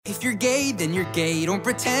If you're gay, then you're gay. Don't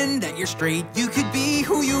pretend that you're straight. You could be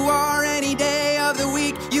who you are any day of the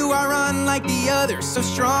week. You are unlike the others, so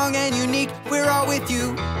strong and unique. We're all with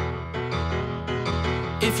you.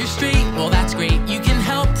 If you're straight, well that's great. You can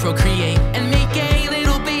help procreate and make gay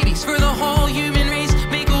little babies for the whole human race.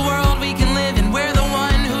 Make a world we can live in where the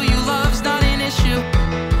one who you love's not an issue.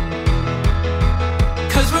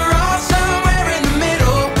 'Cause we're all somewhere in the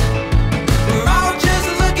middle. We're all just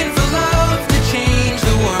looking for love to change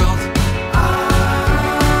the world.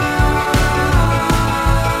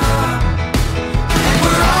 And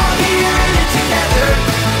we're all here in it together.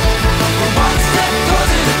 We're one step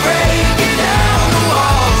closer to breaking down the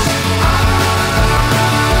walls.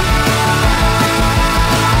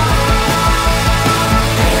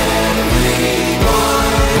 Everyone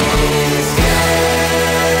is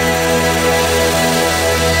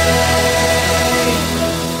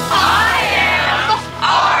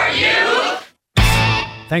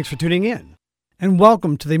Thanks for tuning in, and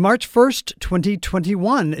welcome to the March 1st,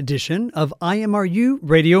 2021 edition of IMRU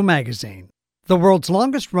Radio Magazine, the world's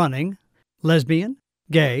longest-running lesbian,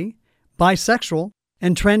 gay, bisexual,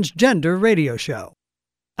 and transgender radio show,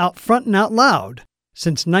 out front and out loud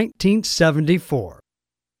since 1974.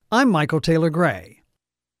 I'm Michael Taylor Gray.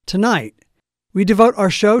 Tonight, we devote our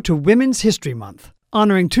show to Women's History Month,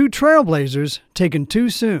 honoring two trailblazers taken too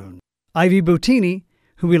soon, Ivy Bottini,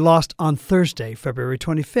 who we lost on Thursday, February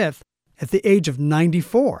 25th, at the age of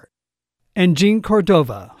 94, and Jean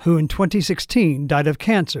Cordova, who in 2016 died of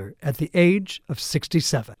cancer at the age of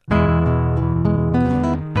 67.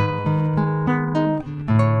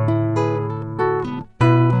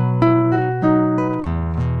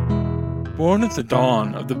 Born at the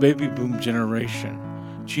dawn of the baby boom generation,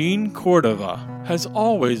 Jean Cordova has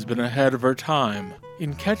always been ahead of her time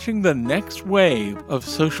in catching the next wave of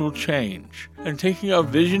social change and taking a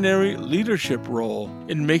visionary leadership role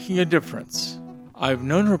in making a difference. I've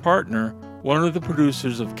known her partner, one of the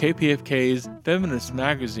producers of KPFK's Feminist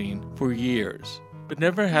magazine, for years, but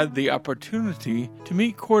never had the opportunity to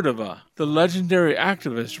meet Cordova, the legendary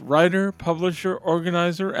activist, writer, publisher,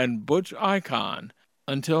 organizer, and butch icon,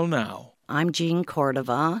 until now. I'm Jean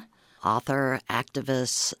Cordova, author,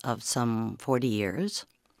 activist of some 40 years.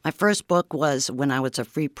 My first book was when I was a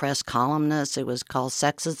Free Press columnist. It was called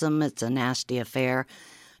Sexism, It's a Nasty Affair,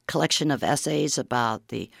 collection of essays about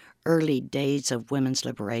the early days of women's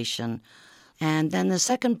liberation. And then the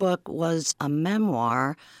second book was a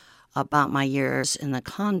memoir about my years in the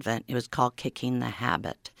convent. It was called Kicking the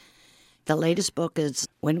Habit. The latest book is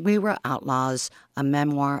When We Were Outlaws, a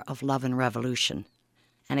memoir of love and revolution.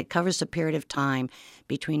 And it covers a period of time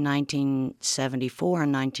between 1974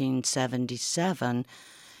 and 1977.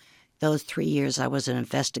 Those 3 years, I was an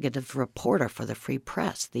investigative reporter for the Free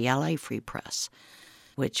Press, the LA Free Press,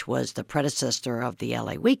 which was the predecessor of the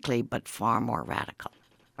LA Weekly, but far more radical.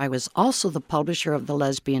 I was also the publisher of The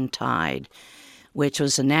Lesbian Tide, which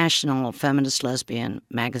was a national feminist lesbian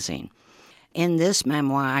magazine. In this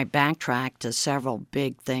memoir, I backtracked to several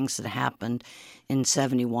big things that happened in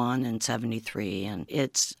 71 and 73, and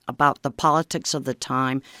it's about the politics of the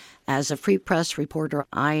time. As a Free Press reporter,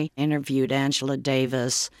 I interviewed Angela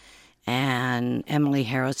Davis and Emily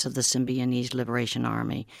Harris of the Symbionese Liberation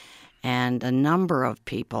Army, and a number of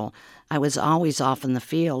people. I was always off in the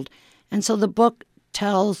field, and so the book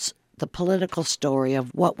tells the political story of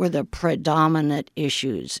what were the predominant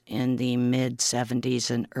issues in the mid-'70s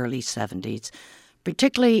and early '70s,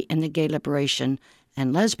 particularly in the gay liberation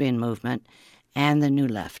and lesbian movement and the New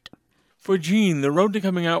Left. For Jean, the road to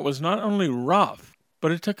coming out was not only rough,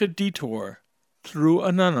 but it took a detour through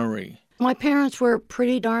a nunnery. My parents were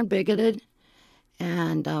pretty darn bigoted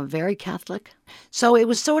and very Catholic. So it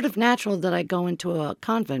was sort of natural that I go into a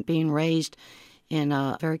convent, being raised in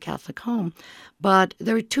a very Catholic home. But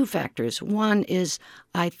there are two factors. One is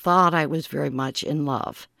I thought I was very much in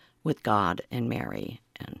love with God and Mary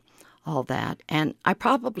and all that. And I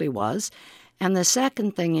probably was. And the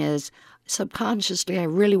second thing is, subconsciously, I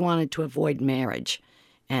really wanted to avoid marriage.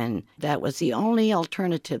 And that was the only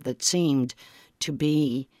alternative that seemed to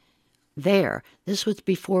be there. This was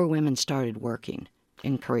before women started working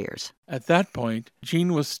in careers. At that point,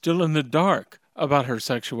 Jean was still in the dark about her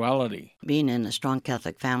sexuality. Being in a strong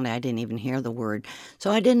Catholic family, I didn't even hear the word.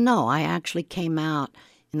 So I didn't know. I actually came out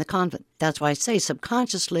in the convent. That's why I say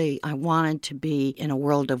subconsciously I wanted to be in a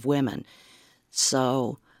world of women.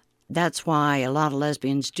 So that's why a lot of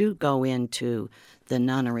lesbians do go into the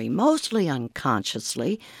nunnery, mostly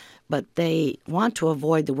unconsciously, but they want to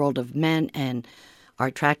avoid the world of men and are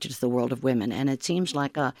attracted to the world of women. And it seems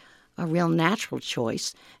like a real natural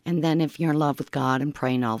choice. And then if you're in love with God and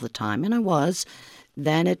praying all the time, and I was,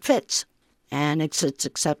 then it fits. and it's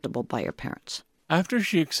acceptable by her parents. After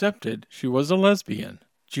she accepted she was a lesbian,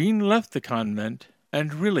 Jean left the convent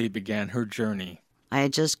and really began her journey. I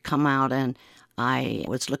had just come out and I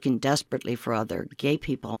was looking desperately for other gay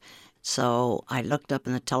people. So I looked up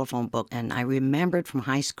in the telephone book and I remembered from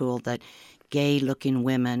high school that gay-looking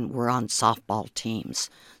women were on softball teams.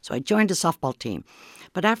 So I joined a softball team.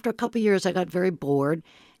 But after a couple of years, I got very bored,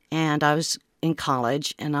 and I was in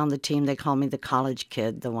college, and on the team they called me the college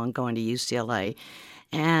kid, the one going to UCLA,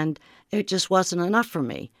 and it just wasn't enough for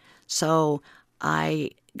me. So I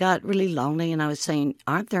got really lonely, and I was saying,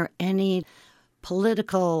 aren't there any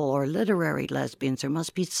political or literary lesbians? There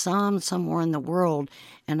must be some somewhere in the world,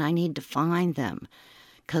 and I need to find them,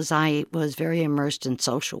 because I was very immersed in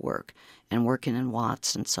social work and working in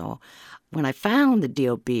Watts. And so when I found the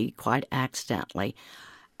DOB quite accidentally,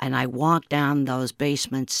 and I walked down those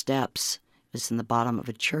basement steps, it was in the bottom of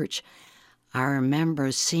a church, I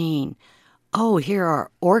remember seeing, oh, here are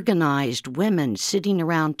organized women sitting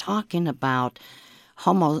around talking about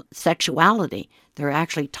homosexuality. They're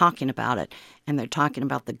actually talking about it, and they're talking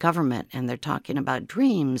about the government, and they're talking about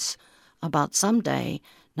dreams about someday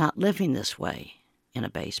not living this way in a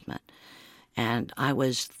basement. And I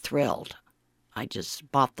was thrilled. I just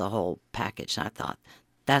bought the whole package, and I thought,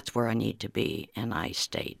 that's where I need to be, and I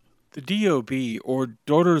stayed. The DOB, or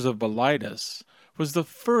Daughters of Bilitis, was the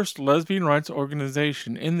first lesbian rights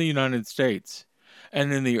organization in the United States,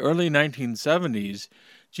 and in the early 1970s,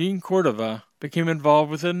 Jean Cordova became involved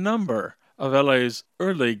with a number of LA's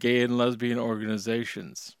early gay and lesbian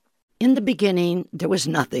organizations. In the beginning, there was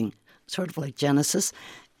nothing, sort of like Genesis.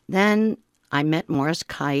 Then I met Morris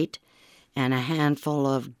Kite and a handful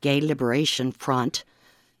of Gay Liberation Front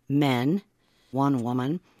men, one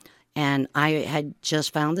woman, and I had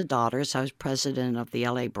just found the Daughters. I was president of the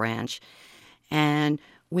LA branch, and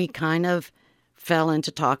we kind of fell into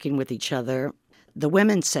talking with each other. The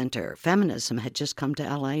Women's Center, feminism, had just come to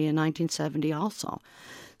LA in 1970 also.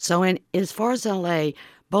 So as far as LA,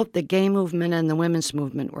 both the gay movement and the women's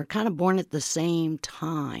movement were kind of born at the same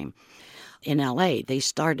time. In LA, they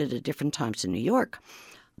started at different times in New York.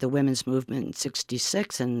 The women's movement in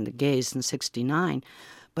 66 and the gays in 69.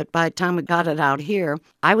 But by the time we got it out here,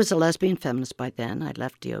 I was a lesbian feminist by then. I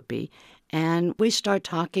left DOB. And we started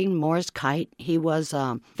talking. Morris Kite, he was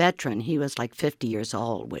a veteran. He was like 50 years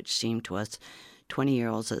old, which seemed to us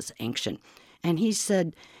 20-year-olds as ancient. And he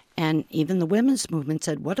said, and even the women's movement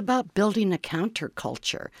said, what about building a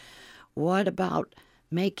counterculture? What about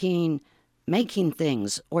making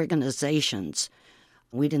things, organizations?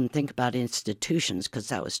 We didn't think about institutions because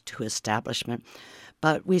that was too establishment.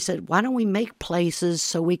 But we said, why don't we make places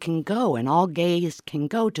so we can go and all gays can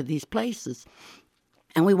go to these places?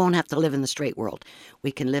 And we won't have to live in the straight world.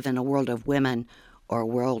 We can live in a world of women or a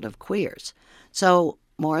world of queers. So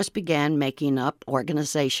Morris began making up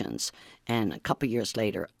organizations. And a couple years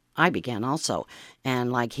later, I began also.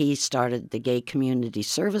 And like he started the Gay Community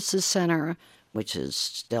Services Center, which is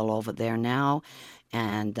still over there now,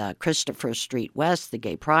 and Christopher Street West, the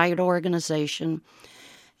Gay Pride Organization,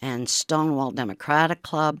 and Stonewall Democratic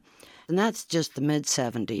Club. And that's just the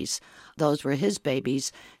mid-'70s. Those were his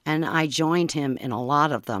babies, and I joined him in a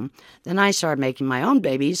lot of them. Then I started making my own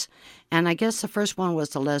babies, and I guess the first one was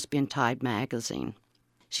the Lesbian Tide magazine.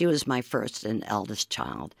 She was my first and eldest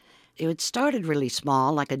child. It started really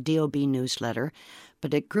small, like a DOB newsletter,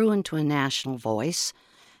 but it grew into a national voice,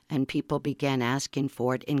 and people began asking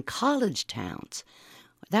for it in college towns.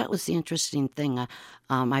 That was the interesting thing.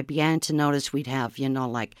 I began to notice we'd have,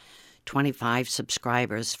 like 25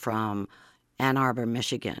 subscribers from Ann Arbor,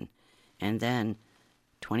 Michigan, and then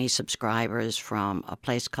 20 subscribers from a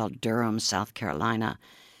place called Durham, South Carolina.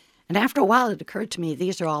 And after a while, it occurred to me,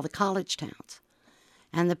 these are all the college towns.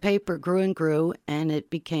 And the paper grew and grew, and it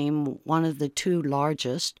became one of the two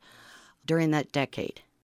largest during that decade.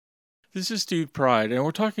 This is Steve Pride, and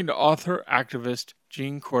we're talking to author-activist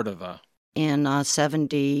Jean Cordova. In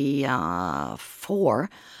 74,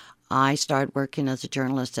 I started working as a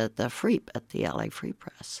journalist at the LA Free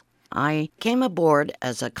Press. I came aboard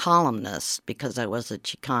as a columnist because I was a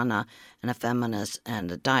Chicana and a feminist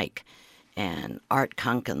and a dyke. And Art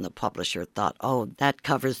Kunken, the publisher, thought, oh, that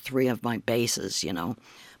covers 3 of my bases,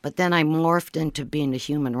 But then I morphed into being a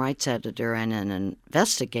human rights editor and an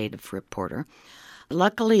investigative reporter.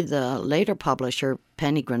 Luckily, the later publisher,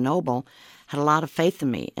 Penny Grenoble, had a lot of faith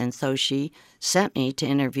in me, and so she sent me to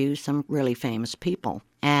interview some really famous people.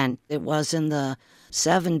 And it was in the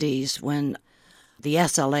 70s when the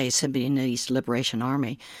SLA, Sudanese Liberation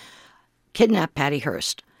Army, kidnapped Patty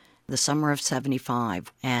Hearst, the summer of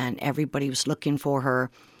 75, and everybody was looking for her.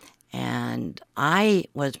 And I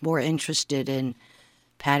was more interested in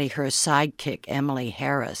Patty Hearst's sidekick, Emily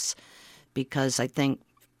Harris, because I think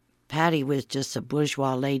Patty was just a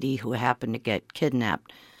bourgeois lady who happened to get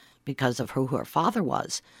kidnapped because of who her father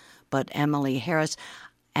was. But Emily Harris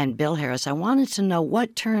and Bill Harris, I wanted to know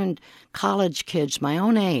what turned college kids my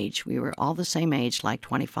own age, we were all the same age, like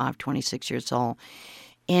 25, 26 years old,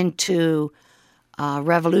 into a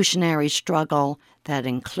revolutionary struggle that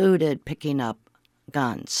included picking up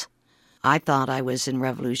guns. I thought I was in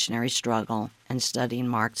revolutionary struggle and studying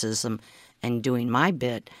Marxism and doing my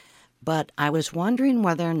bit, but I was wondering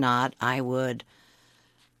whether or not I would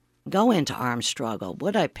go into armed struggle.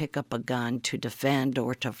 Would I pick up a gun to defend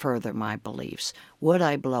or to further my beliefs? Would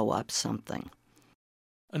I blow up something?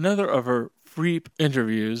 Another of her free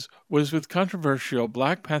interviews was with controversial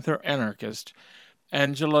Black Panther anarchist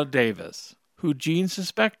Angela Davis, who Jean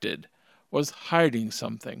suspected was hiding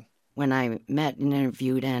something. When I met and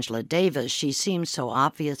interviewed Angela Davis, she seemed so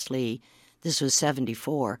obviously, this was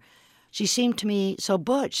 1974, she seemed to me so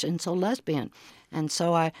butch and so lesbian. And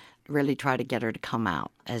so I really tried to get her to come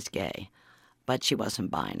out as gay, but she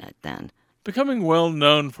wasn't buying it then. Becoming well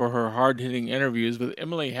known for her hard-hitting interviews with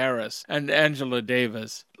Emily Harris and Angela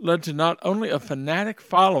Davis led to not only a fanatic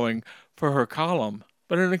following for her column,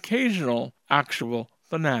 but an occasional actual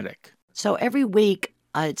fanatic. So every week,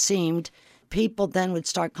 it seemed, people then would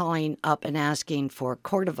start calling up and asking for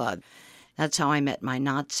Cordova. That's how I met my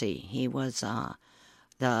Nazi. He was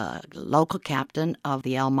the local captain of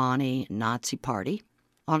the El Monte Nazi Party.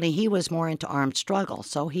 Only he was more into armed struggle,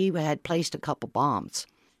 so he had placed a couple bombs.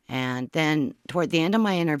 And then toward the end of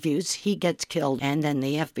my interviews, he gets killed, and then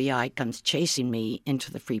the FBI comes chasing me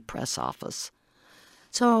into the Free Press office.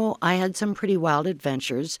 So I had some pretty wild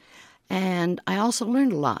adventures, and I also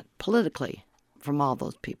learned a lot politically from all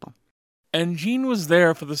those people. And Jean was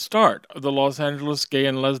there for the start of the Los Angeles Gay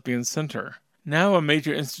and Lesbian Center. Now a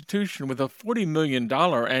major institution with a $40 million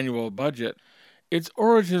annual budget, its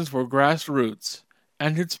origins were grassroots,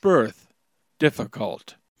 and its birth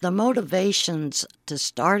difficult. The motivations to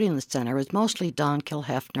starting the center was mostly Don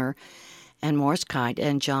Kilhefner and Morris Kite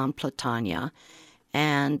and John Platania.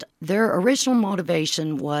 And their original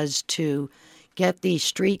motivation was to get these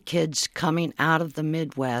street kids coming out of the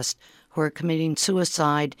Midwest who are committing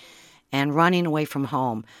suicide and running away from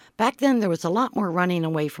home. Back then, there was a lot more running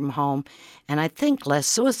away from home, and I think less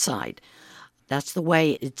suicide. That's the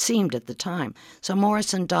way it seemed at the time. So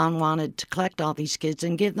Morris and Don wanted to collect all these kids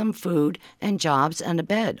and give them food and jobs and a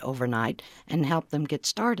bed overnight and help them get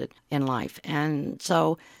started in life. And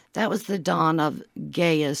so that was the dawn of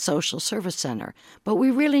Gay Social Service Center. But we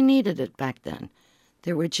really needed it back then.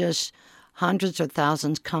 There were just hundreds or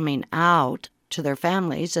thousands coming out to their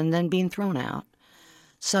families and then being thrown out.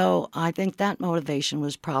 So I think that motivation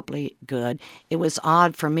was probably good. It was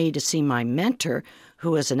odd for me to see my mentor,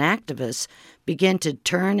 who was an activist, begin to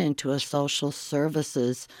turn into a social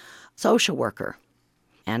services social worker.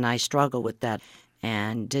 And I struggled with that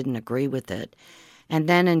and didn't agree with it. And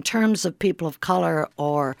then in terms of people of color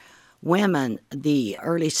or women, the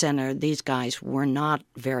early center, these guys were not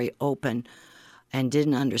very open and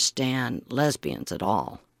didn't understand lesbians at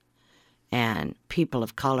all. And people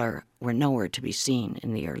of color were nowhere to be seen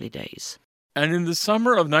in the early days. And in the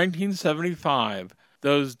summer of 1975,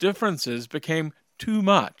 those differences became too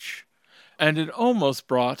much, and it almost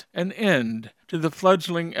brought an end to the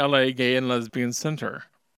fledgling LA Gay and Lesbian Center.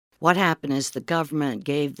 What happened is the government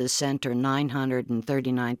gave the center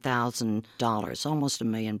 $939,000, almost $1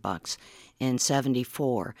 million, in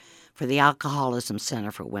 1974 for the Alcoholism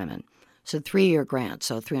Center for Women. It's a 3-year grant,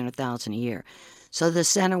 so $300,000 a year. So the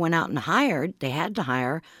center went out and they had to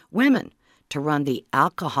hire women to run the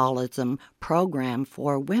alcoholism program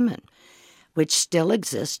for women, which still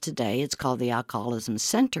exists today. It's called the Alcoholism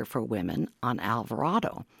Center for Women on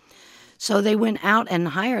Alvarado. So they went out and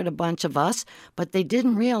hired a bunch of us, but they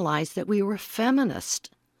didn't realize that we were feminists.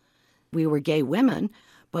 We were gay women,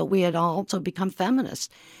 but we had also become feminists.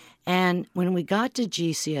 And when we got to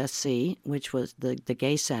GCSC, which was the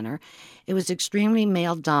gay center, it was extremely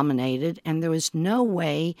male-dominated, and there was no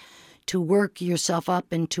way to work yourself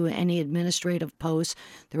up into any administrative posts.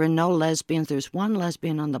 There were no lesbians. There's one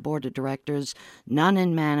lesbian on the board of directors, none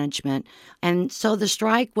in management. And so the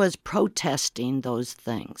strike was protesting those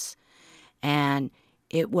things. And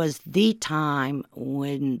it was the time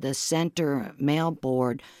when the center male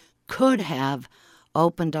board could have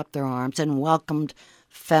opened up their arms and welcomed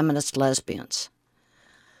feminist lesbians.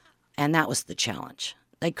 And that was the challenge.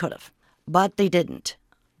 They could have, but they didn't.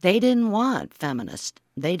 They didn't want feminists.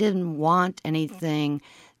 They didn't want anything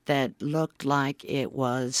that looked like it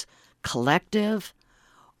was collective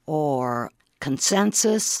or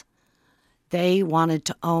consensus. They wanted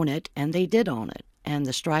to own it, and they did own it. And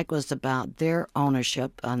the strike was about their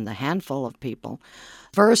ownership on the handful of people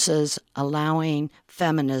versus allowing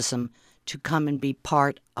feminism to come and be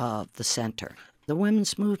part of the center. The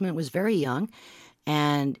women's movement was very young,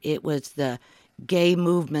 and it was the gay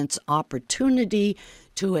movement's opportunity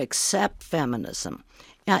to accept feminism.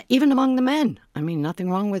 Even among the men. I mean, nothing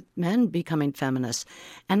wrong with men becoming feminists.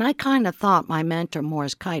 And I kind of thought my mentor,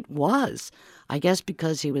 Morris Kite, was. I guess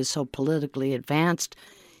because he was so politically advanced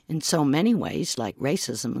in so many ways, like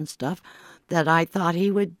racism and stuff, that I thought he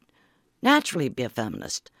would naturally be a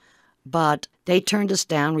feminist. But they turned us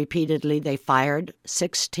down repeatedly. They fired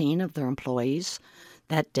 16 of their employees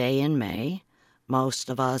that day in May, most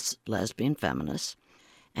of us lesbian feminists.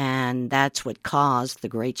 And that's what caused the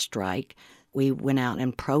Great Strike. We went out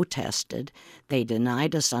and protested. They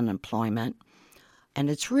denied us unemployment. And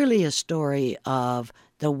it's really a story of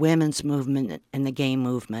the women's movement and the gay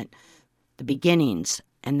movement, the beginnings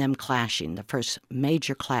and them clashing, the first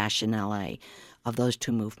major clash in L.A. of those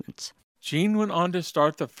two movements. Jean went on to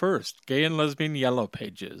start the first Gay and Lesbian Yellow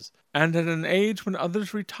Pages, and at an age when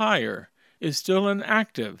others retire, is still an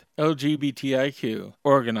active LGBTIQ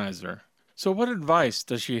organizer. So what advice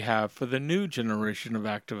does she have for the new generation of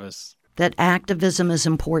activists? That activism is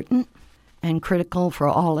important and critical for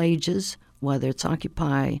all ages, whether it's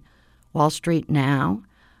Occupy Wall Street Now,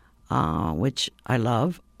 which I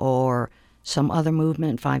love, or some other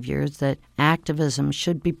movement in 5 years, that activism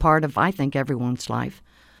should be part of, I think, everyone's life,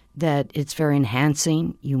 that it's very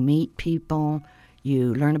enhancing. You meet people,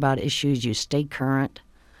 you learn about issues, you stay current.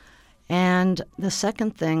 And the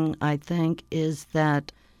second thing, I think, is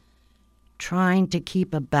that trying to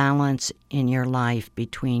keep a balance in your life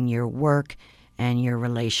between your work and your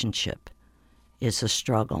relationship is a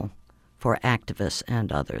struggle for activists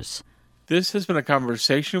and others. This has been a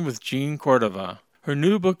conversation with Jean Cordova. Her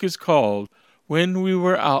new book is called When We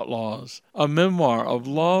Were Outlaws, a memoir of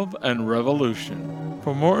love and revolution.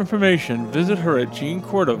 For more information, visit her at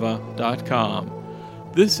jeancordova.com.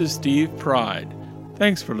 This is Steve Pride.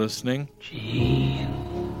 Thanks for listening. Jean,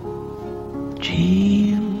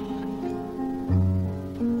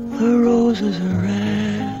 the roses are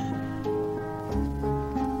red,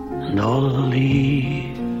 and all of the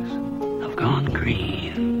leaves have gone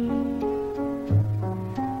green,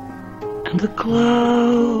 and the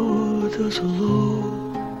clouds are so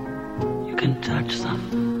low you can touch them,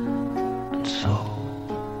 and so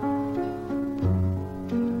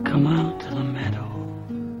come out to the meadow,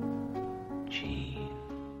 Jean.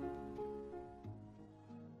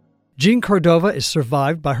 Jean Cordova is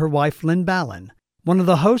survived by her wife, Lynn Ballin, one of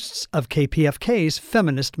the hosts of KPFK's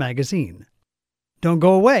Feminist Magazine. Don't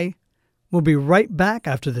go away. We'll be right back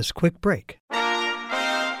after this quick break.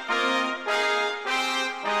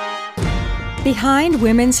 Behind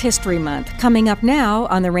Women's History Month, coming up now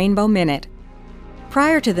on the Rainbow Minute.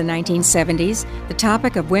 Prior to the 1970s, the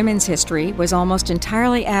topic of women's history was almost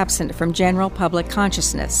entirely absent from general public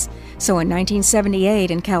consciousness. So in 1978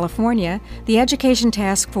 in California, the Education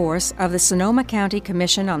Task Force of the Sonoma County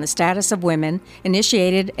Commission on the Status of Women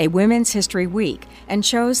initiated a Women's History Week and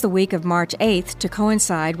chose the week of March 8th to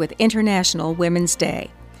coincide with International Women's Day.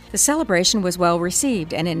 The celebration was well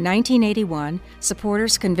received, and in 1981,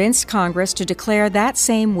 supporters convinced Congress to declare that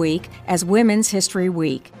same week as Women's History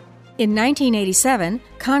Week. In 1987,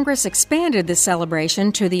 Congress expanded the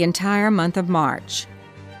celebration to the entire month of March.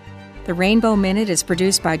 The Rainbow Minute is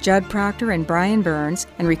produced by Judd Proctor and Brian Burns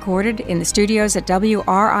and recorded in the studios at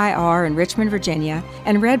WRIR in Richmond, Virginia,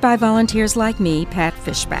 and read by volunteers like me, Pat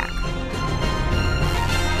Fishback.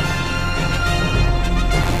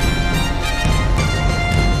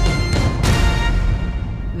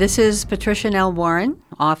 This is Patricia Nell Warren,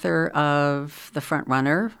 author of The Front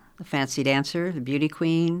Runner, The Fancy Dancer, The Beauty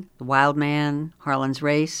Queen, The Wild Man, Harlan's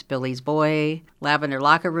Race, Billy's Boy, Lavender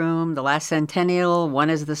Locker Room, The Last Centennial, One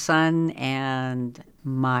is the Sun, and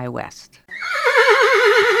My West.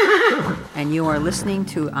 And you are listening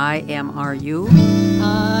to IMRU.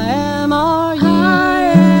 IMRU.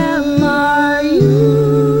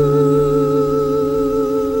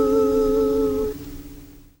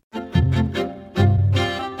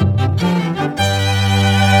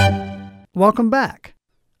 Welcome back.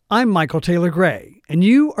 I'm Michael Taylor Gray, and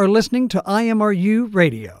you are listening to IMRU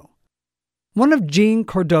Radio. One of Jean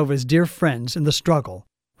Cordova's dear friends in the struggle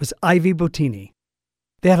was Ivy Bottini.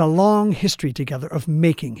 They had a long history together of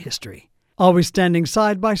making history, always standing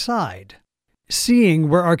side by side, seeing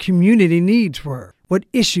where our community needs were, what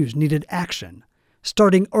issues needed action,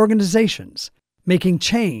 starting organizations, making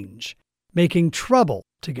change, making trouble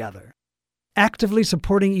together, actively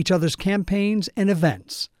supporting each other's campaigns and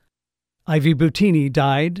events. Ivy Bottini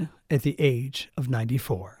died at the age of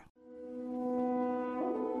 94.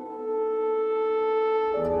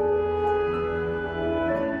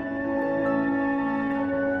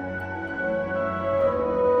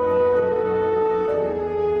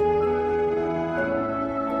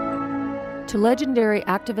 To legendary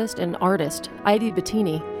activist and artist Ivy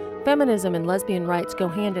Bettini, feminism and lesbian rights go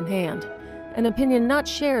hand in hand, an opinion not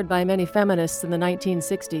shared by many feminists in the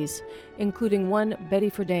 1960s, including one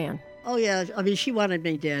Betty Friedan. Oh, yeah. I mean, she wanted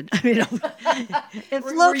me dead. I mean, if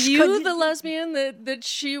Were you the lesbian that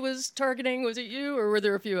she was targeting? Was it you, or were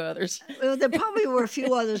there a few others? Well, there probably were a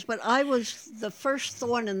few others, but I was the first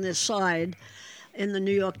thorn in this side in the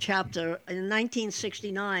New York chapter. In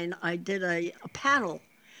 1969, I did a panel.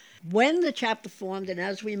 When the chapter formed and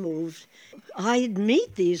as we moved, I'd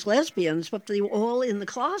meet these lesbians, but they were all in the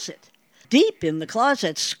closet, deep in the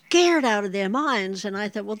closet, scared out of their minds. And I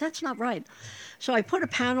thought, well, that's not right. So I put a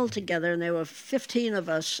panel together, and there were 15 of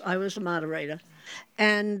us. I was the moderator.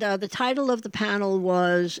 And the title of the panel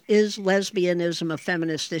was, Is Lesbianism a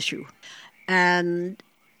Feminist Issue? And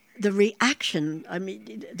the reaction, I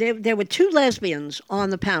mean, there were two lesbians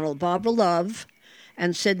on the panel, Barbara Love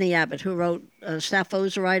and Sidney Abbott, who wrote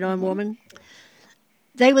Sappho's a Right-On Woman.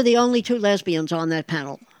 They were the only two lesbians on that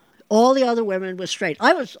panel. All the other women were straight.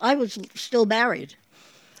 I was still married.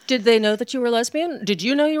 Did they know that you were lesbian? Did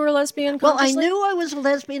you know you were a lesbian consciously? Well, I knew I was a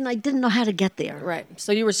lesbian. I didn't know how to get there. Right.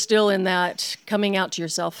 So you were still in that coming out to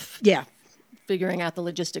yourself. Yeah. Figuring out the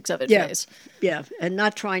logistics of it phase. Yeah, and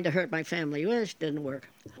not trying to hurt my family, which didn't work.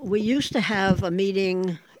 We used to have a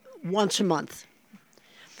meeting once a month,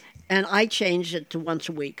 and I changed it to once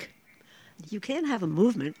a week. You can't have a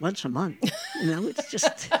movement once a month. You know, it's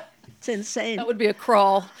just, it's insane. That would be a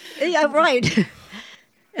crawl. Yeah, right.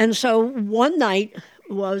 And so one night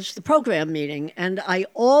was the program meeting, and I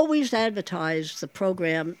always advertised the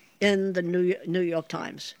program in the New York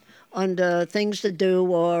Times under things to do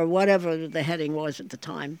or whatever the heading was at the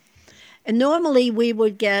time. And normally we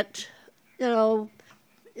would get,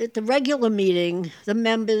 at the regular meeting, the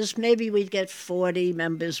members, maybe we'd get 40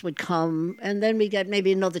 members would come, and then we'd get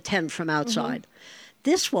maybe another 10 from outside. Mm-hmm.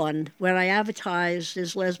 This one, where I advertised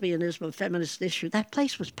Is Lesbianism a Feminist Issue, that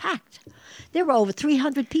place was packed. There were over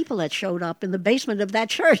 300 people that showed up in the basement of that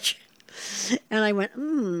church. And I went,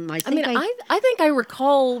 I think I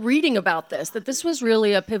recall reading about this, that this was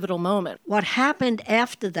really a pivotal moment. What happened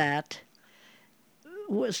after that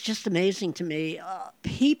was just amazing to me.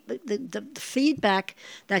 The feedback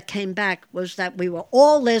that came back was that we were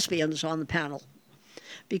all lesbians on the panel.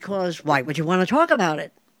 Because why would you want to talk about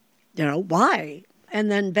it? Why? And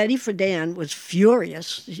then Betty Friedan was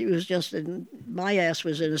furious. She was my ass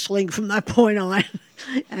was in a sling from that point on.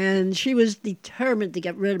 And she was determined to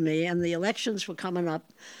get rid of me. And the elections were coming up.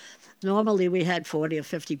 Normally we had 40 or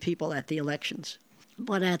 50 people at the elections.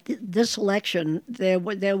 But at this election, there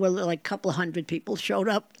were like a couple of hundred people showed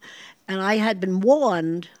up. And I had been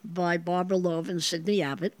warned by Barbara Love and Sidney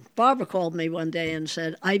Abbott. Barbara called me one day and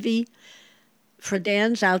said, Ivy,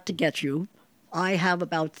 Friedan's out to get you. I have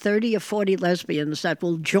about 30 or 40 lesbians that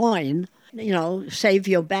will join, save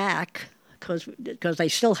your back, because they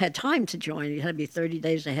still had time to join. You had to be 30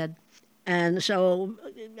 days ahead. And so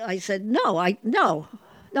I said, no, I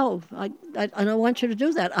don't want you to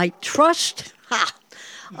do that. I trust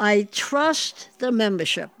the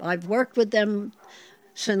membership. I've worked with them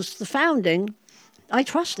since the founding. I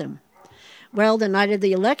trust them. Well, the night of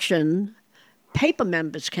the election, paper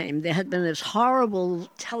members came. There had been this horrible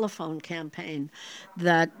telephone campaign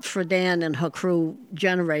that Friedan and her crew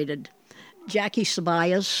generated. Jackie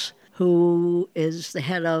Sabias, who is the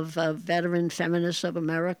head of Veteran Feminists of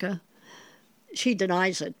America, she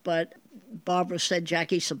denies it, but Barbara said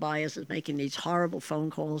Jackie Sabias is making these horrible phone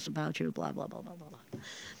calls about you, blah, blah, blah, blah, blah, blah.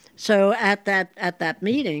 So at that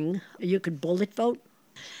meeting, you could bullet vote.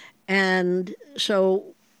 And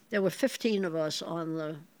so there were 15 of us on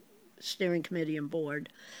the steering committee and board.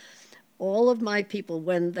 All of my people,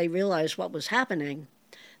 when they realized what was happening,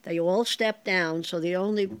 they all stepped down, so the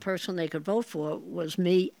only person they could vote for was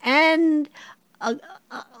me and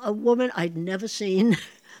a woman I'd never seen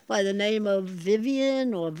by the name of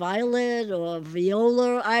Vivian or Violet or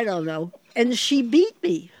Viola, I don't know. And she beat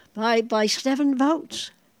me by 7 votes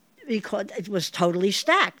because it was totally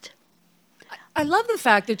stacked. I love the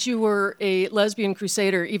fact that you were a lesbian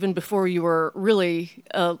crusader even before you were really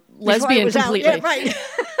a lesbian completely. Yeah, right.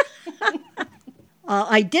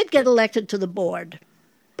 I did get elected to the board.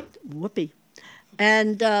 Whoopee.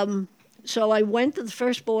 And so I went to the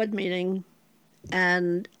first board meeting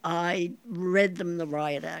and I read them the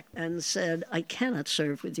Riot Act and said, I cannot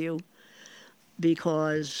serve with you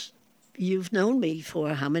because you've known me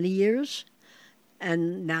for how many years?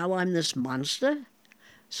 And now I'm this monster,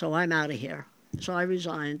 so I'm out of here. So I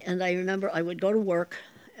resigned. And I remember I would go to work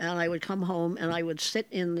and I would come home and I would sit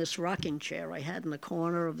in this rocking chair I had in the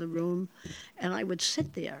corner of the room, and I would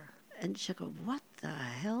sit there and just go, what the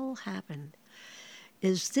hell happened?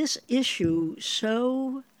 is this issue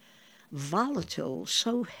so volatile,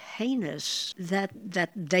 so heinous that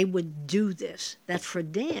they would do this, that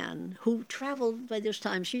Friedan, who traveled by this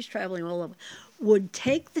time, she's traveling all over, would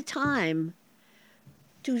take the time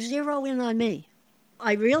to zero in on me.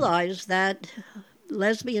 I realized that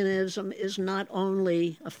lesbianism is not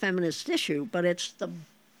only a feminist issue, but it's the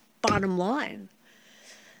bottom line.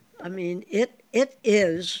 I mean, it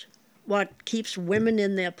is what keeps women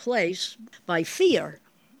in their place by fear.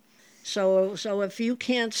 So if you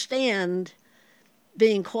can't stand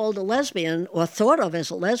being called a lesbian or thought of as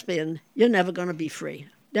a lesbian, you're never going to be free.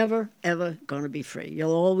 Never, ever going to be free.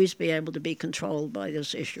 You'll always be able to be controlled by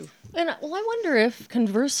this issue. And well, I wonder if,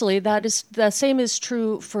 conversely, the same is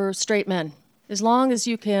true for straight men. As long as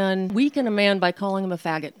you can weaken a man by calling him a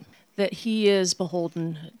faggot, that he is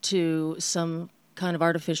beholden to some kind of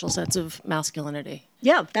artificial sense of masculinity.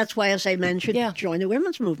 Yeah, that's why I say men should join the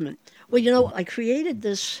women's movement. Well, you know, I created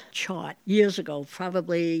this chart years ago,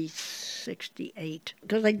 probably 68,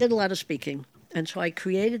 because I did a lot of speaking. And so I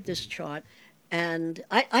created this chart, and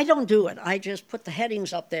I don't do it. I just put the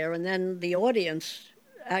headings up there, and then the audience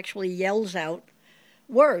actually yells out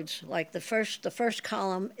words. Like the first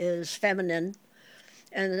column is feminine,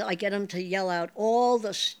 and I get them to yell out all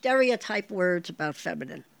the stereotype words about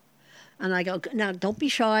feminine. And I go, now, don't be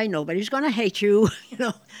shy. Nobody's going to hate you. You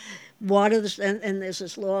know, what are the, and there's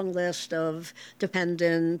this long list of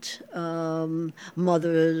dependent,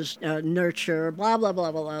 mothers, nurture, blah, blah,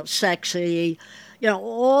 blah, blah, blah, sexy, you know,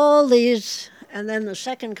 all these. And then the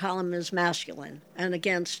second column is masculine. And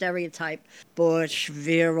again, stereotype, butch,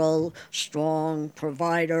 virile, strong,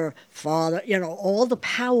 provider, father, you know, all the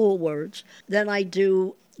power words. Then I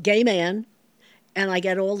do gay man, and I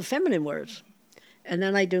get all the feminine words. And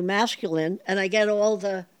then I do masculine, and I get all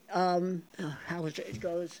the, how is it? It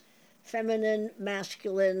goes feminine,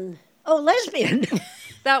 masculine, lesbian.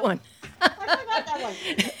 That one. I forgot that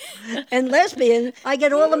one. And lesbian, I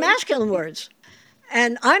get all the masculine words.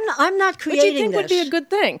 And I'm not creating this. Which you think would be a good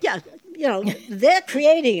thing. Yeah, you know, they're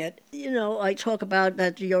creating it. You know, I talk about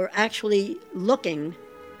that you're actually looking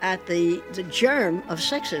at the germ of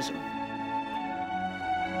sexism.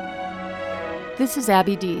 This is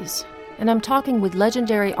Abby Dees, and I'm talking with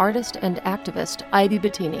legendary artist and activist Ivy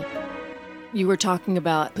Bettini. You were talking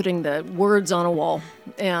about putting the words on a wall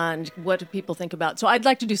and what do people think about. So I'd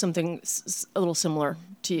like to do something a little similar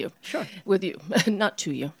to you. Sure. With you, not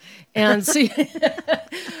to you. And see.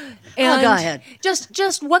 And go ahead.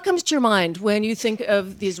 Just what comes to your mind when you think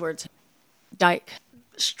of these words? Dyke.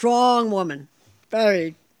 Strong woman.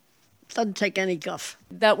 Very. Doesn't take any guff.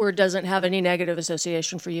 That word doesn't have any negative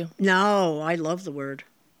association for you? No, I love the word.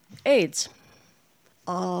 AIDS.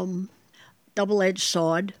 Double-edged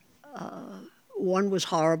sword. One was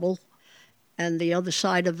horrible, and the other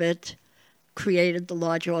side of it created the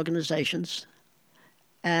large organizations.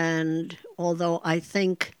 And although I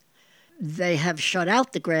think they have shut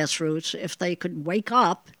out the grassroots, if they could wake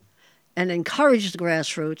up and encourage the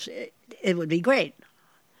grassroots, it would be great.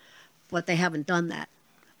 But they haven't done that.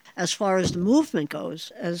 As far as the movement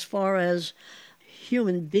goes, as far as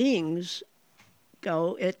human beings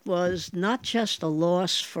go, it was not just a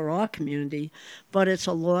loss for our community, but it's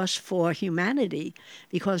a loss for humanity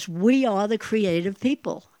because we are the creative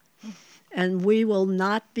people. And we will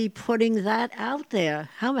not be putting that out there.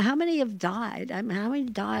 How many have died? I mean, how many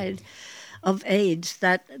died of AIDS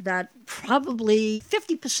that probably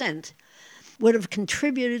 50% would have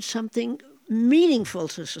contributed something meaningful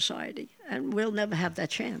to society? And we'll never have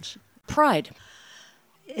that chance. Pride.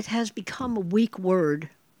 It has become a weak word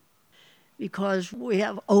because we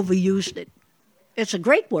have overused it. It's a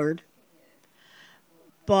great word,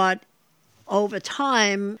 but over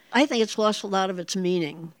time, I think it's lost a lot of its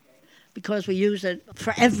meaning because we use it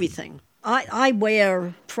for everything. I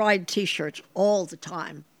wear Pride T-shirts all the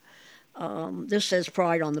time. This says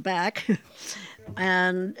Pride on the back.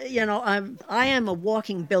 And, you know, I am a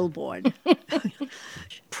walking billboard.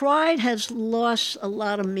 Pride has lost a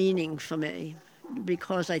lot of meaning for me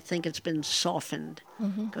because I think it's been softened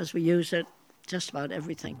because we use it just about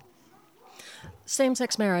everything.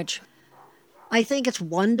 Same-sex marriage. I think it's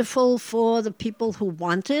wonderful for the people who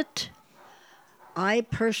want it. I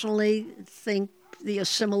personally think the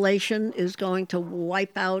assimilation is going to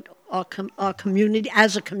wipe out our community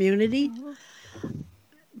as a community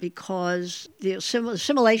because the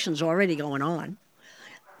assimilation is already going on.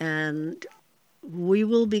 And we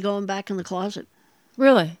will be going back in the closet.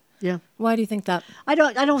 Really? Yeah. Why do you think that? I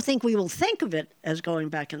don't think we will think of it as going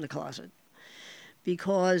back in the closet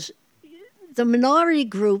because the minority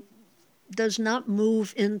group does not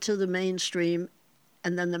move into the mainstream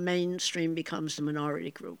and then the mainstream becomes the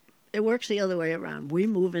minority group. It works the other way around. We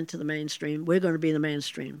move into the mainstream. We're going to be the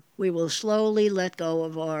mainstream. We will slowly let go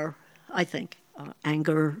of our, I think,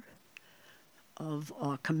 anger, of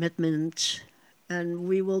our commitment, and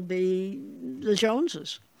we will be the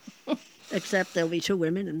Joneses, except there'll be 2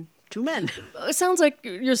 women and 2 men. It sounds like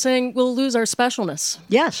you're saying we'll lose our specialness.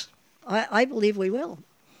 Yes, I believe we will.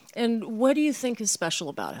 And what do you think is special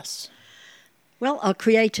about us? Well, our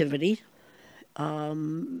creativity.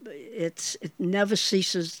 It never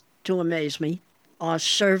ceases to amaze me. Our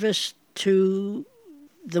service to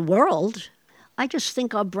the world. I just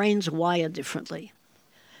think our brains are wired differently.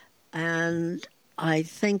 And I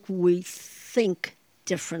think we think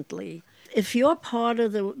differently. If you're part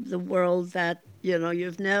of the world that,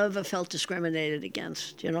 you've never felt discriminated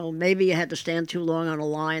against, maybe you had to stand too long on a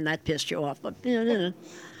line, that pissed you off.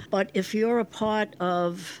 But if you're a part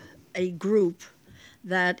of a group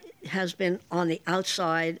that has been on the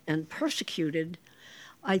outside and persecuted,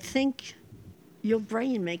 I think your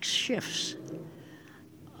brain makes shifts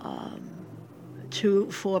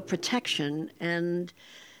for protection and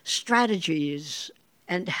strategies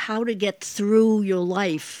and how to get through your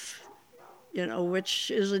life,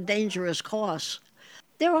 which is a dangerous course.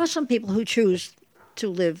 There are some people who choose to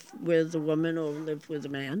live with a woman or live with a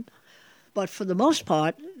man, but for the most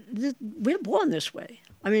part, we're born this way.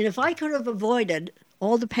 I mean, if I could have avoided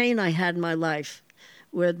all the pain I had in my life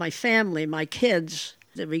with my family, my kids,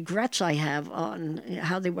 the regrets I have on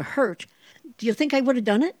how they were hurt, do you think I would have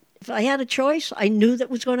done it? If I had a choice, I knew that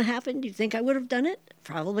was going to happen, do you think I would have done it?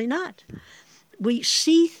 Probably not. We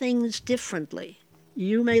see things differently.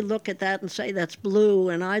 You may look at that and say that's blue,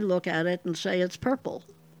 and I look at it and say it's purple.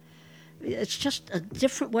 It's just a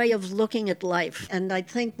different way of looking at life. And I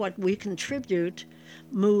think what we contribute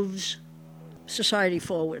moves society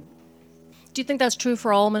forward. Do you think that's true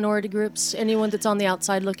for all minority groups? Anyone that's on the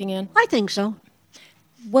outside looking in? I think so.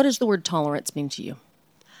 What does the word tolerance mean to you?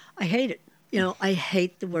 I hate it. I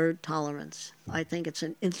hate the word tolerance. I think it's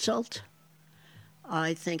an insult.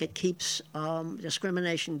 I think it keeps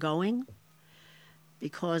discrimination going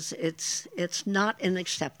because it's not an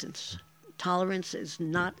acceptance. Tolerance is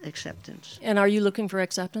not acceptance. And are you looking for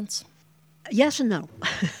acceptance? Yes and no.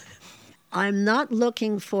 I'm not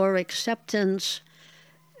looking for acceptance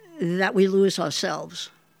that we lose ourselves.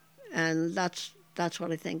 And that's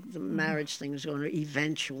what I think the marriage thing is going to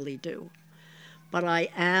eventually do. But I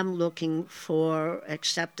am looking for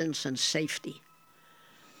acceptance and safety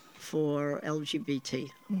for LGBT.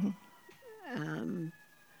 Mm-hmm.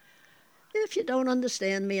 If you don't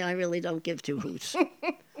understand me, I really don't give 2 hoots.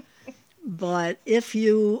 But if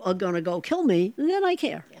you are going to go kill me, then I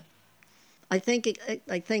care. Yeah. I think,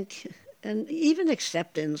 and even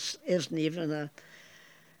acceptance isn't even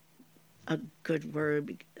a good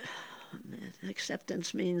word.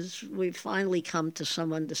 Acceptance means we've finally come to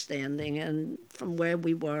some understanding and from where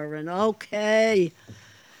we were, and okay,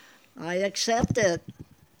 I accept it.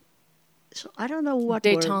 So I don't know what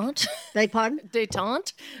Détente? Beg pardon?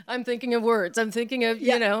 Détente? I'm thinking of words. I'm thinking of,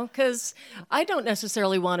 because I don't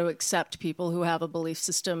necessarily want to accept people who have a belief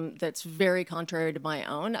system that's very contrary to my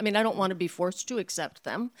own. I mean, I don't want to be forced to accept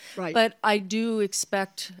them. Right. But I do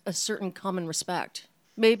expect a certain common respect.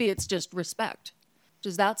 Maybe it's just respect.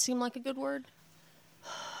 Does that seem like a good word?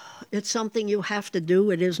 It's something you have to do.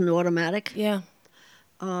 It isn't automatic. Yeah.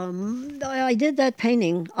 I did that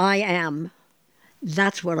painting, I Am.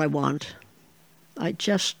 That's what I want. I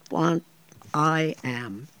just want I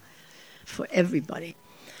Am for everybody.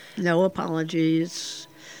 No apologies,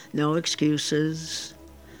 no excuses.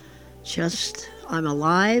 Just I'm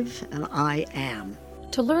alive and I am.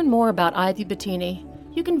 To learn more about Ivy Bottini,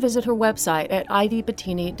 you can visit her website at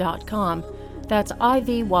ivybottini.com. That's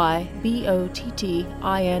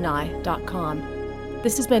ivybottini.com.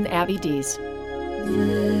 This has been Abby Dees.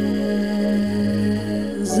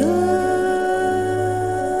 There's a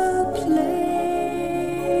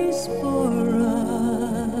place for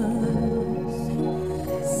us,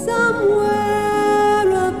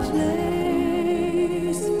 somewhere a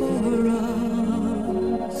place for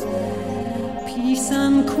us, peace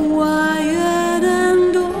and quiet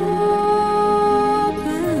and open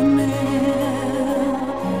air,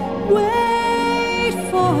 wait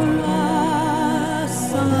for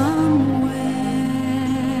us somewhere.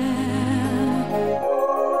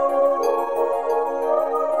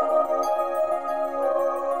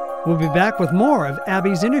 We'll be back with more of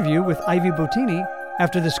Abby's interview with Ivy Bottini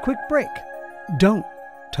after this quick break. Don't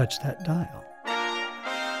touch that dial.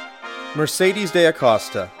 Mercedes de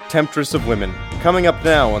Acosta, Temptress of Women, coming up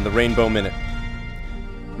now on the Rainbow Minute.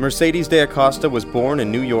 Mercedes de Acosta was born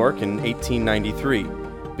in New York in 1893.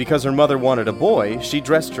 Because her mother wanted a boy, she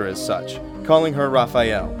dressed her as such, calling her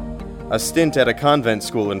Raphael. A stint at a convent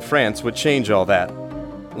school in France would change all that.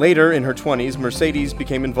 Later, in her 20s, Mercedes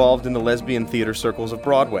became involved in the lesbian theater circles of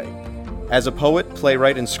Broadway. As a poet,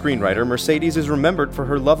 playwright, and screenwriter, Mercedes is remembered for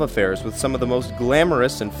her love affairs with some of the most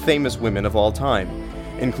glamorous and famous women of all time,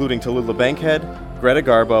 including Tallulah Bankhead, Greta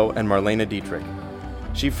Garbo, and Marlene Dietrich.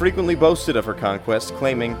 She frequently boasted of her conquests,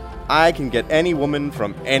 claiming, "I can get any woman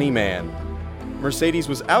from any man." Mercedes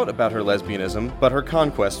was out about her lesbianism, but her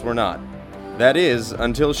conquests were not. That is,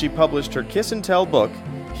 until she published her kiss and tell book,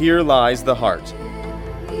 Here Lies the Heart.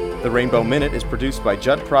 The Rainbow Minute is produced by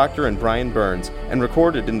Judd Proctor and Brian Burns and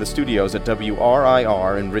recorded in the studios at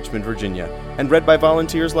WRIR in Richmond, Virginia, and read by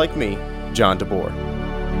volunteers like me, John DeBoer.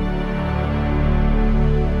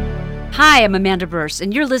 Hi, I'm Amanda Burse,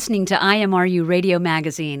 and you're listening to IMRU Radio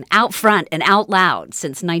Magazine, out front and out loud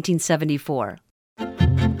since 1974.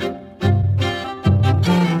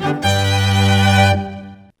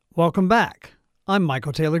 Welcome back. I'm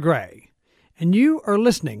Michael Taylor Gray, and you are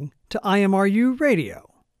listening to IMRU Radio.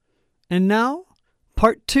 And now,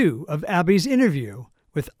 part 2 of Abby's interview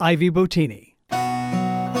with Ivy Bottini.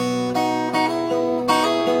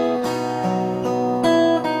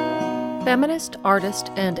 Feminist,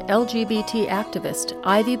 artist, and LGBT activist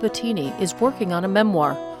Ivy Bottini is working on a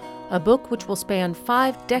memoir, a book which will span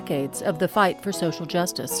 5 decades of the fight for social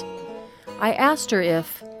justice. I asked her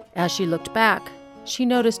if, as she looked back, she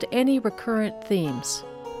noticed any recurrent themes.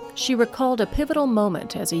 She recalled a pivotal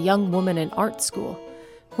moment as a young woman in art school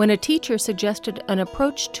when a teacher suggested an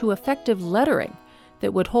approach to effective lettering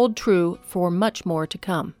that would hold true for much more to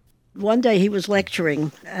come. One day he was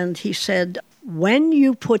lecturing, and he said, when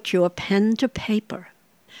you put your pen to paper,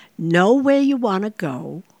 know where you want to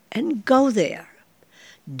go and go there.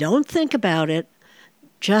 Don't think about it,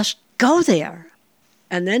 just go there.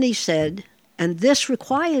 And then he said, and this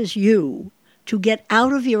requires you to get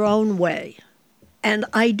out of your own way. And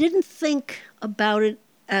I didn't think about it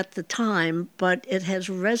at the time, but it has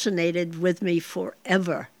resonated with me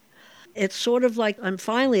forever. It's sort of like I'm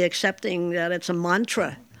finally accepting that it's a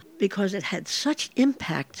mantra because it had such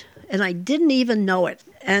impact, and I didn't even know it.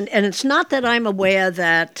 And it's not that I'm aware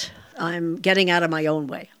that I'm getting out of my own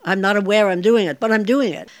way. I'm not aware I'm doing it, but I'm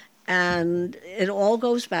doing it. And it all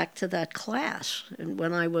goes back to that class. And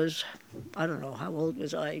when I was, I don't know, how old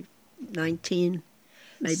was I? 19,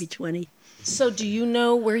 maybe 20. So do you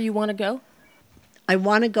know where you want to go? I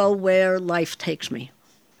want to go where life takes me.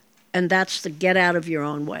 And that's the get out of your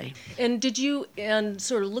own way. And did you, and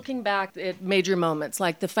sort of looking back at major moments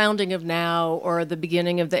like the founding of NOW or the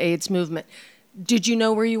beginning of the AIDS movement, did you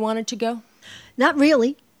know where you wanted to go? Not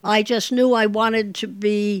really. I just knew I wanted to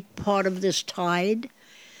be part of this tide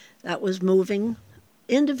that was moving.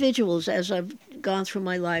 Individuals, as I've gone through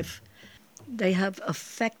my life, they have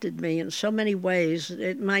affected me in so many ways.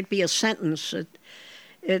 It might be a sentence.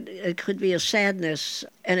 It could be a sadness,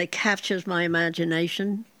 and it captures my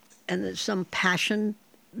imagination, and there's some passion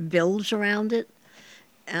builds around it.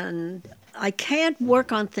 And I can't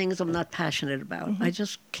work on things I'm not passionate about. Mm-hmm. I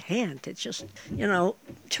just can't. It's just,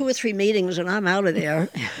 2 or 3 meetings and I'm out of there.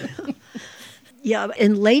 Yeah,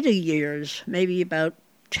 in later years, maybe about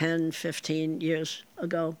 10, 15 years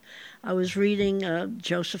ago, I was reading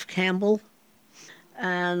Joseph Campbell,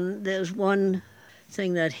 and there's one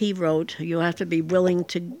thing that he wrote: you have to be willing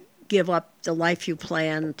to give up the life you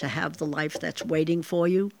plan to have the life that's waiting for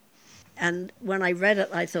you. And when I read it,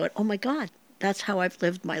 I thought, oh my God, that's how I've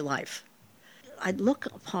lived my life. I look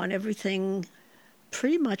upon everything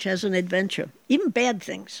pretty much as an adventure, even bad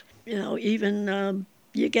things. Even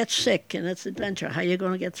you get sick and it's adventure. How are you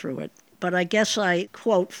going to get through it? But I guess I,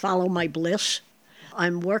 quote, follow my bliss.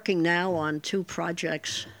 I'm working now on 2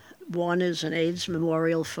 projects. One is an AIDS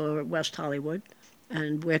memorial for West Hollywood,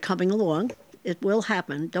 and we're coming along. It will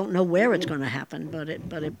happen. Don't know where it's going to happen, but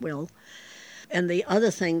it will. And the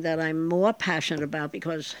other thing that I'm more passionate about,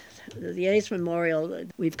 because the AIDS Memorial,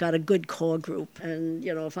 we've got a good core group, and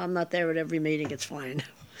if I'm not there at every meeting, it's fine.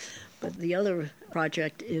 But the other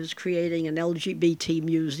project is creating an LGBT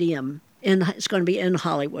museum. It's going to be in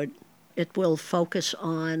Hollywood. It will focus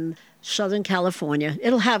on Southern California.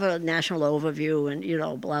 It'll have a national overview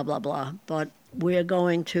and, blah, blah, blah. But we're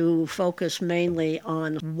going to focus mainly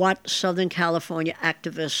on what Southern California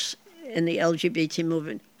activists in the LGBT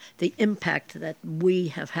movement, the impact that we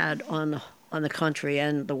have had on the country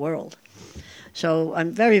and the world. So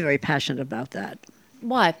I'm very, very passionate about that.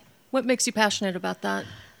 Why? What makes you passionate about that?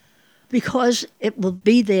 Because it will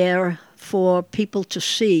be there for people to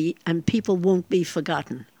see, and people won't be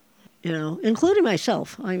forgotten. Including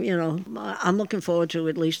myself. I'm looking forward to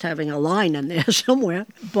at least having a line in there somewhere.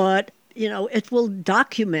 But, it will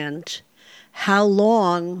document how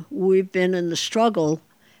long we've been in the struggle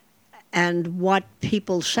and what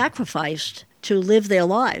people sacrificed to live their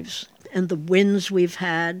lives, and the wins we've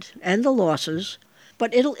had and the losses.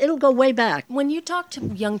 But it'll go way back. When you talk to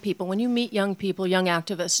young people, when you meet young people, young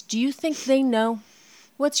activists, do you think they know?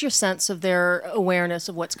 What's your sense of their awareness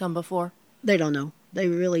of what's come before? They don't know. They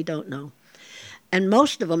really don't know. And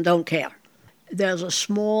most of them don't care. There's a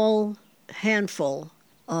small handful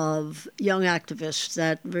of young activists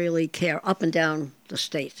that really care up and down the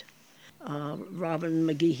state. Robin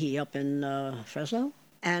McGehee up in Fresno.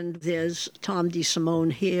 And there's Tom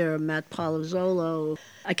DeSimone here, Matt Palazzolo.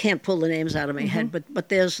 I can't pull the names out of my head, but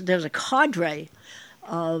there's a cadre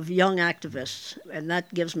of young activists, and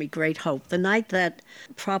that gives me great hope. The night that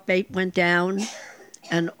Prop 8 went down,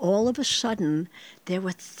 and all of a sudden, there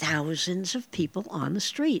were thousands of people on the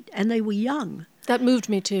street, and they were young. That moved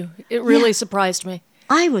me, too. It really surprised me.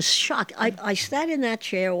 I was shocked. I sat in that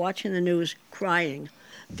chair watching the news crying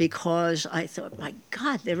because I thought, my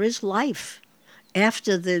God, there is life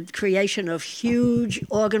after the creation of huge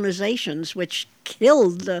organizations which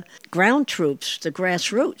killed the ground troops, the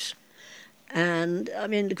grassroots. And, I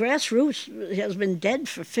mean, the grassroots has been dead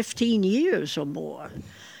for 15 years or more.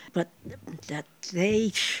 But that they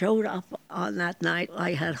showed up on that night,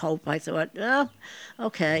 I had hope. I thought, oh,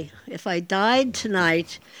 okay, if I died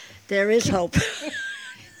tonight, there is hope.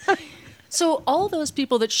 So all those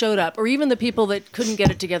people that showed up, or even the people that couldn't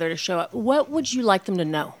get it together to show up, what would you like them to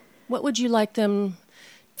know? What would you like them,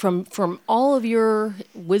 from all of your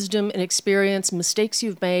wisdom and experience, mistakes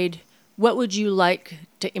you've made, what would you like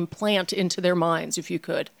to implant into their minds if you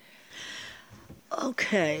could?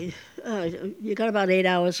 Okay, you got about 8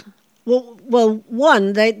 hours. Well,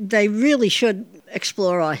 one, they really should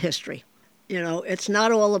explore our history. You know, it's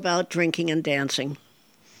not all about drinking and dancing.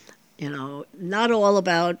 You know, not all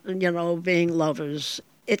about, being lovers.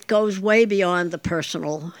 It goes way beyond the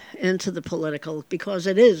personal into the political, because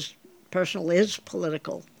personal is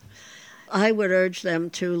political. I would urge them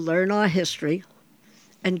to learn our history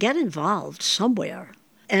and get involved somewhere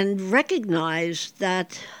and recognize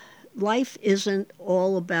that life isn't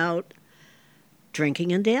all about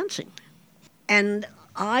drinking and dancing. And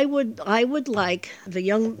I would like the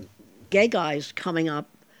young gay guys coming up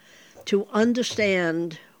to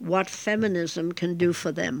understand what feminism can do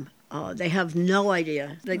for them. They have no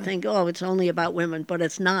idea. They think, it's only about women, but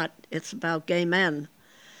it's not. It's about gay men.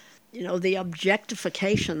 You know, the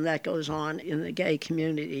objectification that goes on in the gay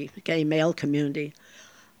community, gay male community,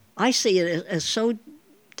 I see it as so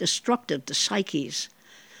destructive to psyches.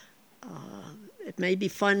 It may be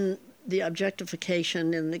fun, the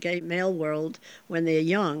objectification in the gay male world when they're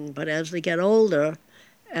young, but as they get older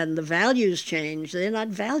and the values change, they're not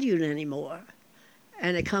valued anymore.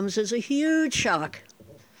 And it comes as a huge shock,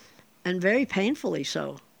 and very painfully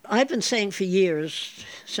so. I've been saying for years,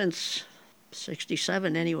 since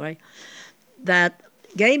 1967 anyway, that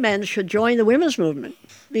gay men should join the women's movement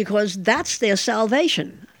because that's their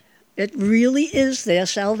salvation. It really is their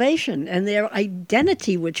salvation, and their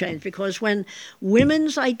identity would change, because when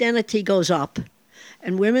women's identity goes up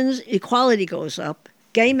and women's equality goes up,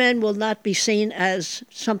 gay men will not be seen as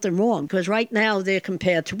something wrong, because right now they're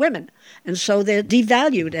compared to women, and so they're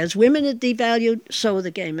devalued. As women are devalued, so are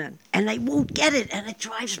the gay men. And they won't get it, and it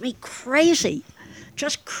drives me crazy,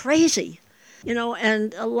 just crazy. You know,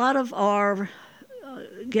 and a lot of our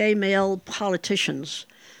gay male politicians,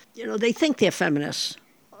 they think they're feminists.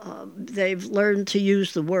 They've learned to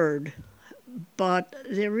use the word, but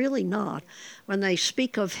they're really not. When they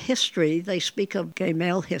speak of history, they speak of gay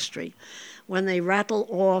male history. When they rattle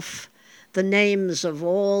off the names of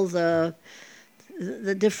all the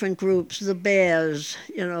different groups, the bears,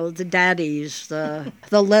 the daddies, the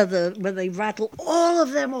leather, when they rattle all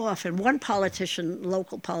of them off, and one politician,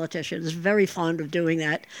 local politician, is very fond of doing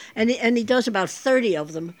that, and he does about 30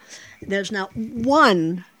 of them. There's not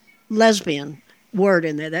one lesbian word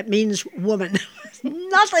in there that means woman.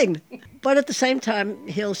 Nothing. But at the same time,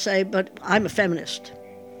 he'll say, but I'm a feminist.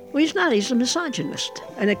 Well, he's not. He's a misogynist.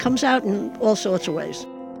 And it comes out in all sorts of ways.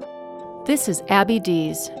 This is Abby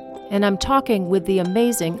Dees, and I'm talking with the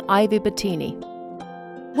amazing Ivy Bettini.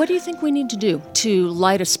 What do you think we need to do to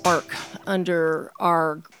light a spark under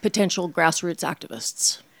our potential grassroots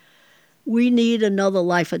activists? We need another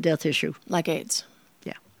life or death issue. Like AIDS.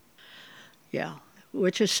 Yeah.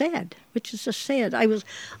 Which is sad. Which is just sad. I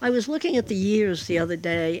was looking at the years the other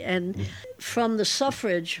day, and from the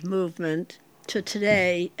suffrage movement to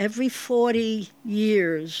today, every 40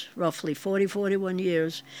 years, roughly 41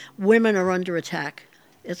 years, women are under attack.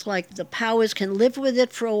 It's like the powers can live with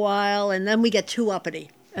it for a while, and then we get too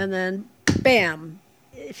uppity. And then, bam.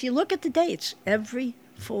 If you look at the dates, every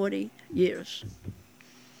 40 years.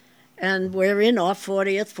 And we're in our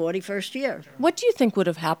 40th, 41st year. What do you think would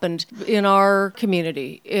have happened in our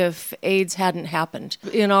community if AIDS hadn't happened,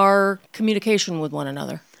 in our communication with one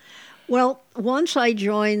another? Well, once I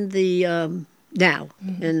joined the NOW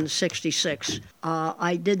in 66,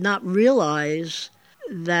 I did not realize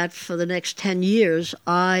that for the next 10 years,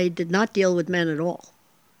 I did not deal with men at all.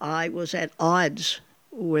 I was at odds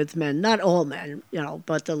with men, not all men,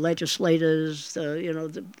 but the legislators,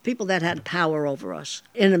 the people that had power over us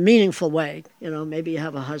in a meaningful way. Maybe you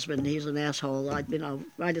have a husband, he's an asshole.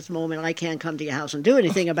 Right at the moment, I can't come to your house and do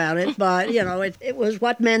anything about it, but, it was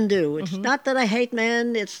what men do. It's not that I hate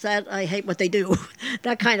men, it's that I hate what they do,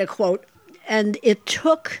 that kind of quote. And it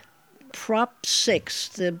took Prop 6,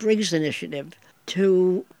 the Briggs Initiative,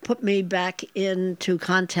 to put me back into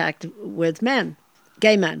contact with men,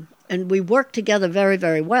 gay men. And we work together very,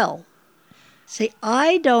 very well. See,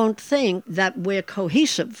 I don't think that we're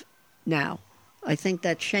cohesive now. I think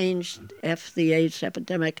that changed after the AIDS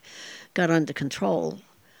epidemic got under control.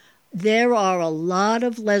 There are a lot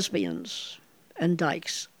of lesbians and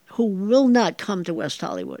dykes who will not come to West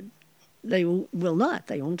Hollywood. They will not.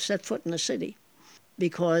 They won't set foot in the city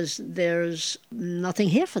because there's nothing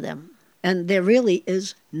here for them. And there really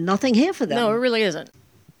is nothing here for them. No, it really isn't.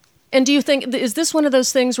 And do you think, is this one of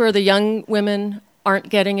those things where the young women aren't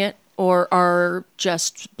getting it or are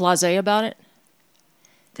just blasé about it?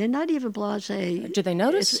 They're not even blasé. Do they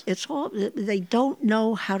notice? It's all, they don't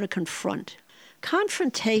know how to confront.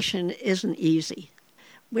 Confrontation isn't easy.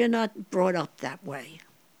 We're not brought up that way.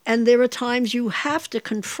 And there are times you have to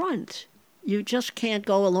confront. You just can't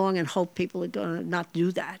go along and hope people are going to not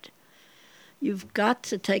do that. You've got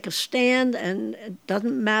to take a stand, and it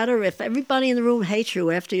doesn't matter if everybody in the room hates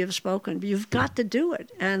you after you've spoken. You've got to do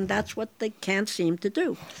it, and that's what they can't seem to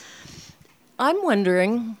do. I'm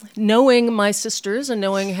wondering, knowing my sisters and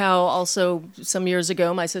knowing how also some years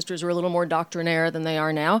ago my sisters were a little more doctrinaire than they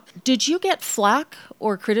are now, did you get flack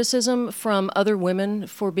or criticism from other women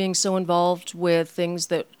for being so involved with things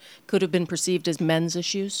that could have been perceived as men's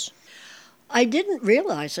issues? I didn't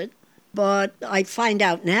realize it. But I find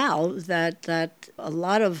out now that a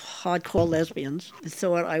lot of hardcore lesbians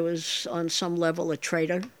thought I was on some level a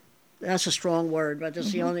traitor. That's a strong word, but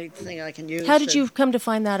it's the only thing I can use. How did you come to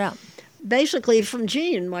find that out? Basically from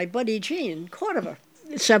Gene, my buddy Gene Cordova.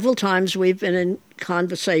 Several times we've been in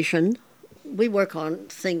conversation. We work on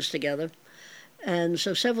things together. And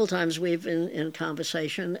so several times we've been in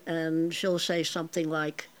conversation, and she'll say something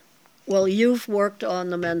like, well, you've worked on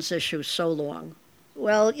the men's issue so long.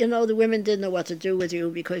 Well, the women didn't know what to do with you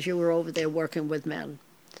because you were over there working with men.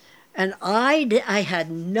 And I had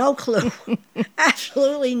no clue,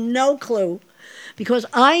 absolutely no clue, because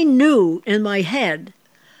I knew in my head,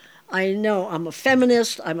 I know I'm a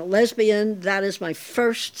feminist, I'm a lesbian, that is my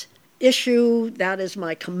first issue, that is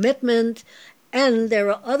my commitment, and there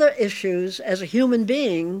are other issues as a human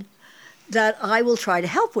being that I will try to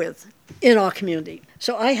help with in our community.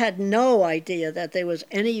 So I had no idea that there was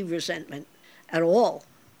any resentment at all.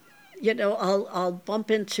 I'll bump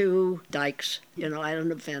into dykes, at an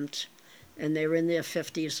event, and they're in their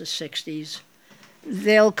 50s or 60s.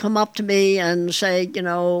 They'll come up to me and say,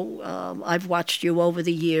 I've watched you over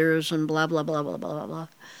the years and blah, blah, blah, blah, blah, blah.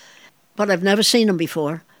 But I've never seen them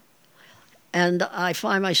before. And I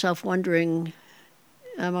find myself wondering,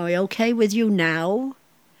 am I okay with you now?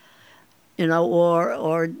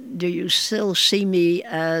 Or do you still see me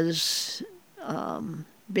as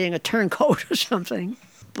being a turncoat or something?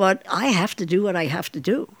 But I have to do what I have to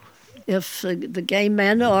do. If the gay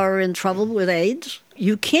men are in trouble with AIDS,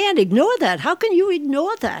 you can't ignore that. How can you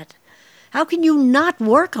ignore that? How can you not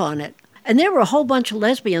work on it? And there were a whole bunch of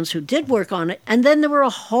lesbians who did work on it, and then there were a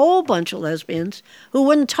whole bunch of lesbians who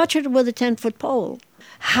wouldn't touch it with a 10-foot pole.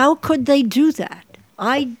 How could they do that?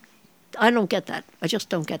 I don't get that. I just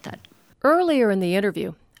don't get that. Earlier in the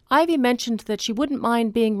interview, Ivy mentioned that she wouldn't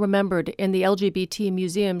mind being remembered in the LGBT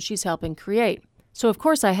museum she's helping create. So, of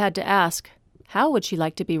course, I had to ask, how would she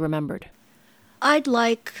like to be remembered? I'd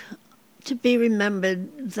like to be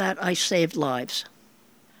remembered that I saved lives,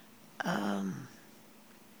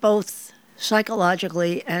 both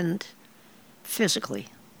psychologically and physically,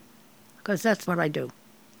 because that's what I do.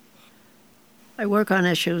 I work on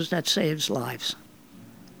issues that saves lives.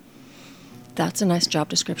 That's a nice job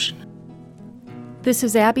description. This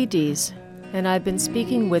is Abby Dees, and I've been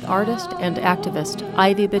speaking with artist and activist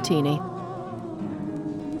Ivy Bettini.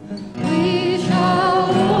 We shall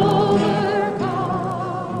overcome.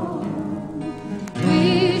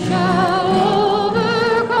 We shall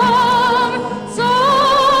overcome someday.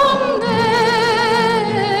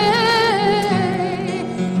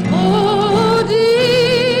 Oh,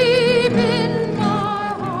 deep in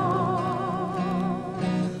my heart.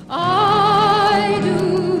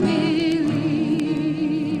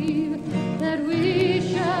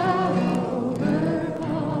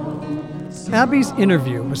 Abby's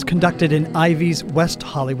interview was conducted in Ivy's West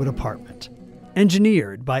Hollywood apartment,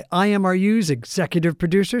 engineered by IMRU's executive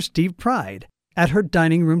producer Steve Pride at her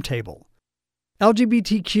dining room table.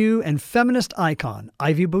 LGBTQ and feminist icon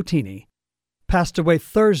Ivy Bottini passed away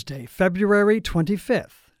Thursday, February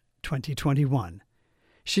 25th, 2021.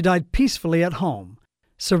 She died peacefully at home,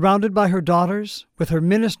 surrounded by her daughters, with her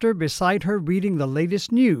minister beside her reading the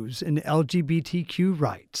latest news in LGBTQ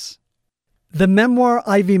rights. The memoir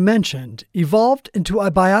Ivy mentioned evolved into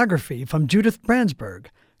a biography from Judith Brandsburg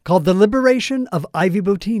called The Liberation of Ivy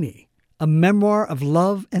Bottini, a memoir of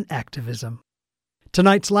love and activism.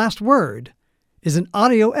 Tonight's last word is an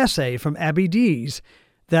audio essay from Abby Dees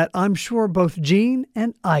that I'm sure both Jean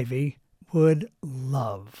and Ivy would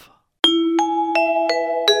love.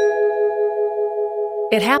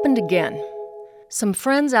 It happened again. Some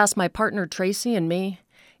friends asked my partner Tracy and me,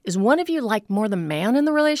 "Is one of you like more the man in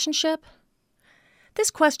the relationship?" This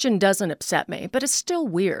question doesn't upset me, but it's still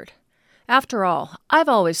weird. After all, I've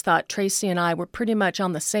always thought Tracy and I were pretty much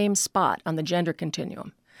on the same spot on the gender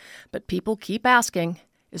continuum. But people keep asking,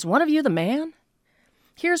 "Is one of you the man?"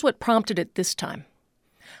 Here's what prompted it this time.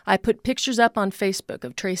 I put pictures up on Facebook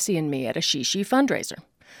of Tracy and me at a Shishi fundraiser.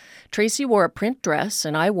 Tracy wore a print dress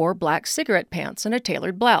and I wore black cigarette pants and a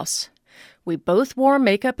tailored blouse. We both wore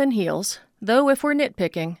makeup and heels, though if we're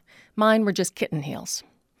nitpicking, mine were just kitten heels.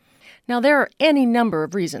 Now, there are any number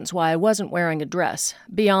of reasons why I wasn't wearing a dress,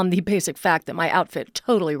 beyond the basic fact that my outfit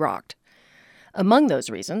totally rocked. Among those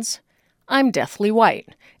reasons, I'm deathly white,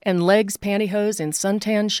 and legs pantyhose in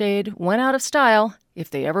suntan shade went out of style, if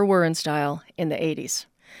they ever were in style, in the 80s.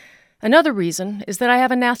 Another reason is that I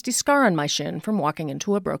have a nasty scar on my shin from walking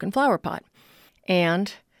into a broken flower pot.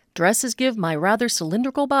 And dresses give my rather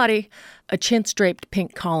cylindrical body a chintz-draped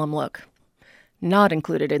pink column look. Not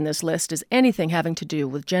included in this list is anything having to do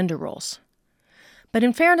with gender roles. But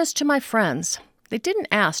in fairness to my friends, they didn't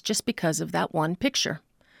ask just because of that one picture.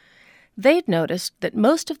 They'd noticed that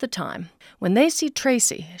most of the time, when they see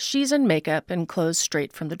Tracy, she's in makeup and clothes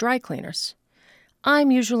straight from the dry cleaners. I'm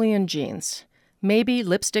usually in jeans, maybe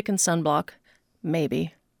lipstick and sunblock,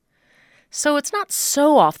 maybe. So it's not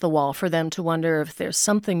so off the wall for them to wonder if there's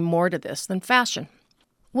something more to this than fashion.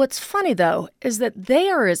 What's funny, though, is that they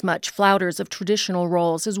are as much flouters of traditional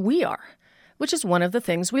roles as we are, which is one of the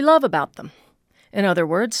things we love about them. In other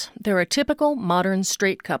words, they're a typical modern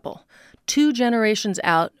straight couple, 2 generations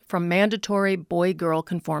out from mandatory boy-girl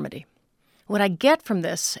conformity. What I get from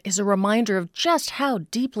this is a reminder of just how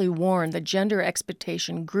deeply worn the gender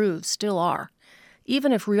expectation grooves still are,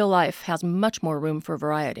 even if real life has much more room for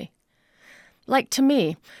variety. Like, to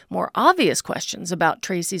me, more obvious questions about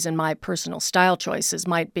Tracy's and my personal style choices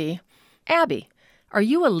might be, "Abby, are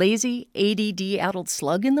you a lazy, ADD-addled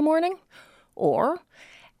slug in the morning?" Or,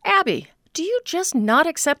 "Abby, do you just not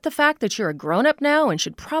accept the fact that you're a grown-up now and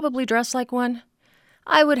should probably dress like one?"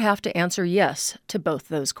 I would have to answer yes to both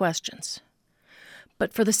those questions.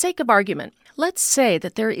 But for the sake of argument, let's say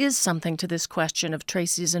that there is something to this question of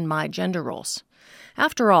Tracy's and my gender roles.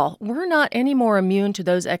 After all, we're not any more immune to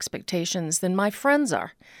those expectations than my friends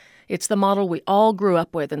are. It's the model we all grew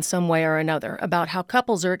up with in some way or another about how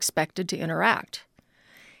couples are expected to interact.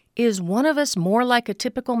 Is one of us more like a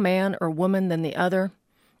typical man or woman than the other?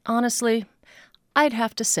 Honestly, I'd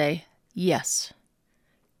have to say yes.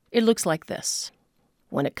 It looks like this.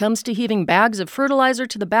 When it comes to heaving bags of fertilizer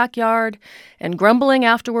to the backyard and grumbling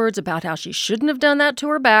afterwards about how she shouldn't have done that to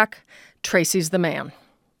her back, Tracy's the man.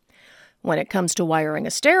 When it comes to wiring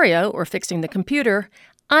a stereo or fixing the computer,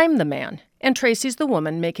 I'm the man, and Tracy's the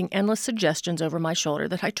woman making endless suggestions over my shoulder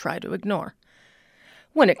that I try to ignore.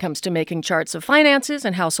 When it comes to making charts of finances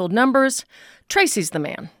and household numbers, Tracy's the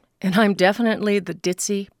man, and I'm definitely the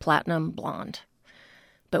ditzy platinum blonde.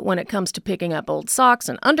 But when it comes to picking up old socks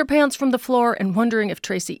and underpants from the floor and wondering if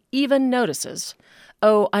Tracy even notices,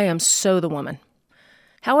 oh, I am so the woman.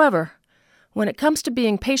 However, when it comes to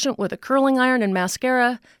being patient with a curling iron and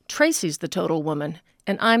mascara, Tracy's the total woman,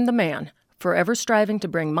 and I'm the man, forever striving to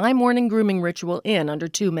bring my morning grooming ritual in under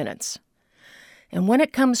 2 minutes. And when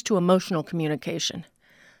it comes to emotional communication,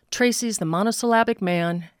 Tracy's the monosyllabic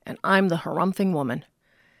man, and I'm the harumphing woman.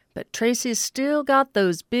 But Tracy's still got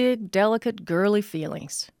those big, delicate, girly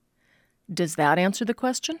feelings. Does that answer the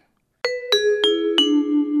question?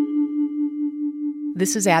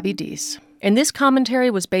 This is Abby Dees, and this commentary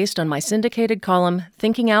was based on my syndicated column,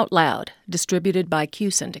 Thinking Out Loud, distributed by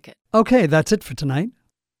Q Syndicate. Okay, that's it for tonight.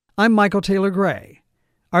 I'm Michael Taylor Gray.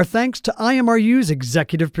 Our thanks to IMRU's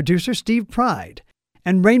executive producer, Steve Pride,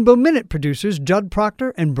 and Rainbow Minute producers, Judd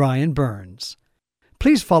Proctor and Brian Burns.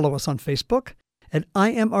 Please follow us on Facebook at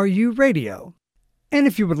IMRU Radio. And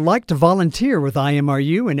if you would like to volunteer with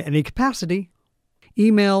IMRU in any capacity,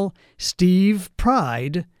 email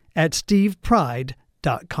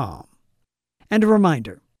stevepride@stevepride.com. And a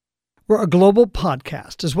reminder, we're a global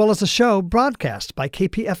podcast as well as a show broadcast by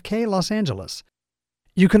KPFK Los Angeles.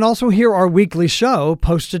 You can also hear our weekly show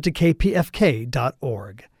posted to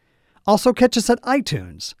kpfk.org. Also catch us at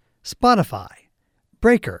iTunes, Spotify,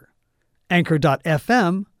 Breaker,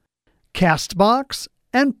 Anchor.fm, Castbox,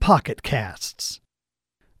 and Pocket Casts.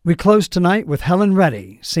 We close tonight with Helen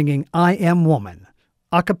Reddy singing I Am Woman,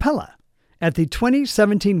 a cappella, at the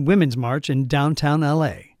 2017 Women's March in downtown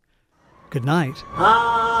LA. Good night.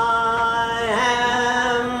 I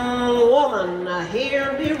am woman, I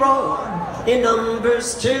hear me roar, in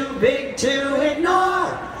numbers too big to ignore,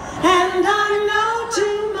 and I know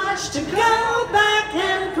too much to go back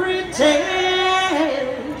and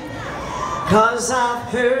pretend, 'cause I've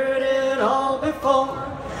heard it all before,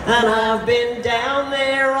 and I've been down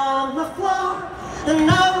there on the floor, and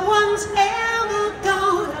no one's ever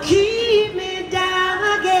gonna keep me down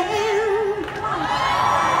again.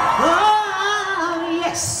 Oh,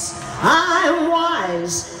 yes, I'm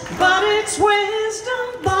wise, but it's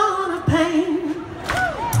wisdom born of pain.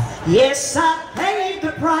 Yes, I paid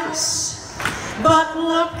the price, but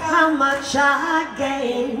look how much I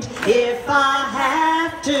gained. If I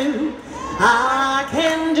have to, I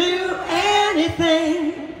can do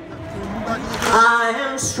anything. I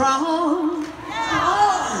am strong.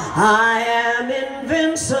 I am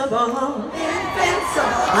invincible.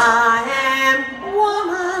 I am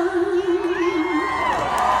woman.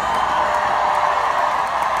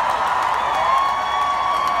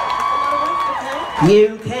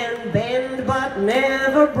 You can bend but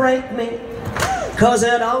never break me, 'cause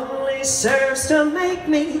it only serves to make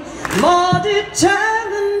me more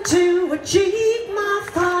determined to achieve my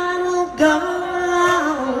final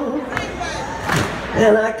goal.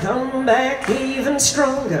 And I come back even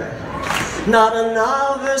stronger, not a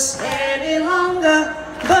novice any longer,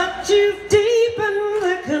 but you've deepened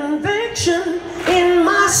the conviction in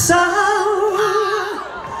my soul.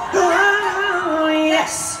 Oh,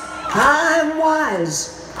 yes, I'm wise,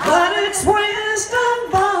 but it's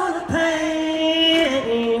wisdom born of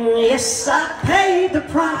pain. Yes, I paid the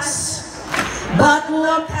price, but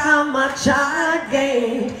look how much I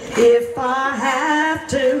gained. If I have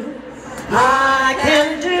to, I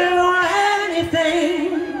can do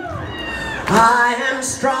anything. I am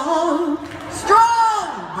strong.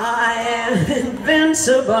 I am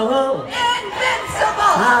invincible. I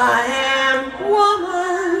am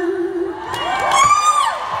woman.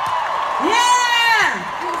 Yeah!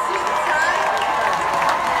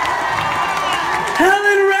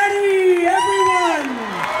 Helen Reddy, everyone!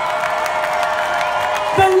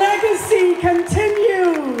 The legacy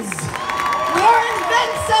continues. You're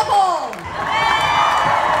invincible!